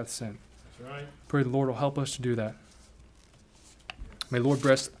 the Lord hath sent. That's right. Pray the Lord will help us to do that. May the Lord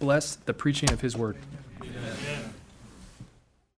bless the preaching of His word.